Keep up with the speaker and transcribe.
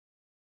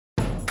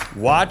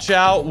Watch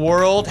out,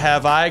 world,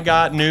 have I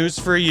got news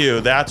for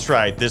you. That's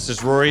right, this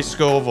is Rory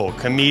Scovel,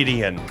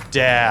 comedian,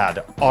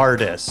 dad,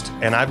 artist,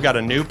 and I've got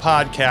a new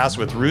podcast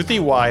with Ruthie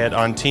Wyatt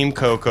on Team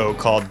Coco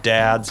called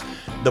Dads,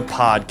 the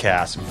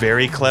Podcast.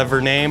 Very clever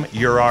name,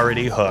 you're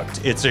already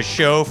hooked. It's a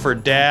show for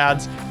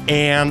dads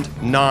and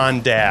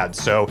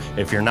non-dads, so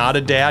if you're not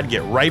a dad,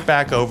 get right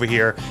back over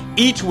here.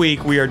 Each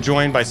week, we are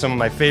joined by some of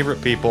my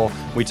favorite people.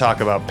 We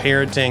talk about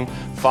parenting,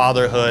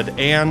 fatherhood,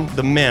 and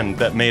the men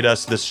that made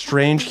us the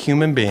strange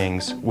human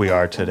beings we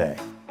are today.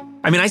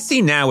 I mean, I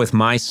see now with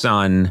my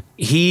son,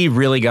 he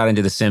really got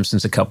into The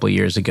Simpsons a couple of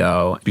years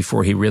ago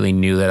before he really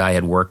knew that I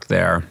had worked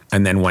there.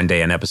 And then one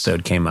day an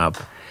episode came up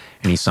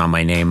and he saw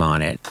my name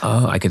on it.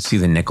 Oh, I could see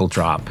the nickel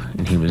drop.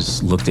 And he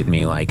looked at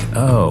me like,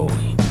 oh,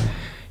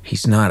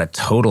 he's not a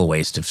total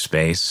waste of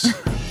space.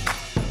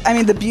 I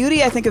mean, the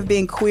beauty, I think, of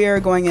being queer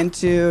going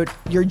into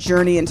your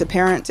journey into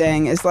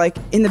parenting is like,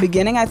 in the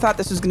beginning, I thought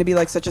this was going to be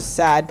like such a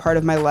sad part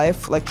of my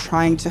life, like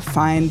trying to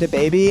find a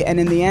baby. And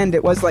in the end,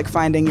 it was like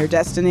finding your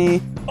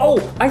destiny.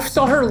 Oh, I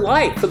saw her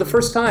live for the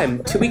first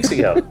time 2 weeks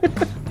ago.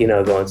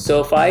 Going, so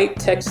if I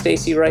text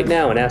Stacy right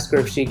now and ask her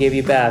if she gave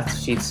you a bath,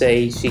 she'd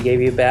say she gave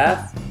you a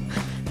bath?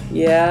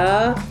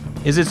 Yeah.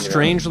 Is it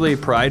strangely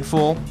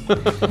prideful?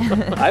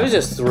 I was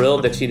just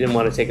thrilled that she didn't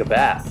want to take a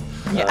bath.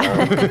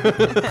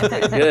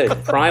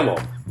 Good, primal.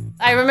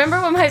 I remember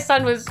when my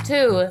son was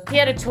 2, he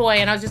had a toy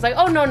and I was just like,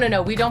 oh,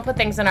 no, we don't put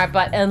things in our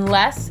butt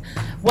unless,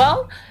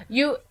 well,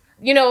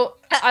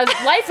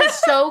 life is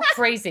so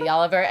crazy,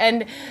 Oliver.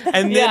 And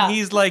then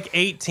he's like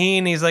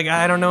 18, he's like,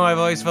 I don't know, I've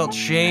always felt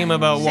shame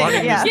about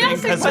wanting this thing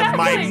because of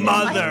my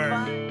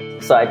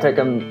mother. So I took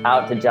him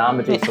out to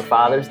Geometry for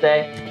Father's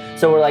Day.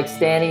 So we're like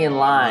standing in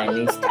line,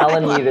 and he's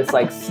telling me this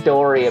like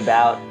story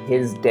about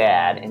his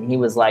dad, and he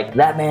was like,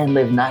 that man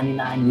lived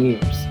 99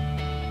 years,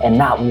 and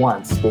not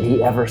once did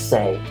he ever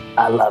say,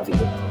 I love you.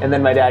 And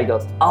then my dad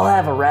goes, I'll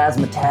have a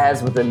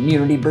razzmatazz with an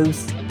immunity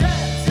boost.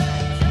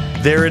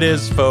 There it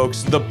is,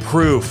 folks, the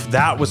proof.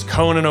 That was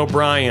Conan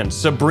O'Brien,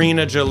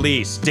 Sabrina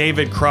Jalise,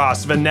 David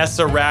Cross,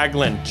 Vanessa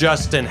Ragland,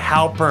 Justin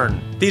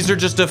Halpern. These are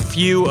just a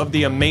few of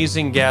the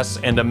amazing guests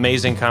and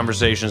amazing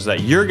conversations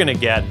that you're going to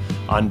get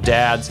on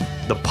Dads,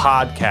 the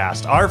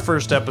Podcast. Our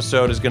first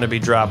episode is going to be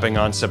dropping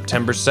on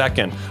September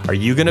 2nd. Are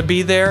you going to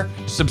be there?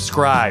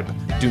 Subscribe.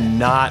 Do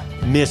not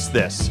miss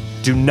this.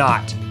 Do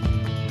not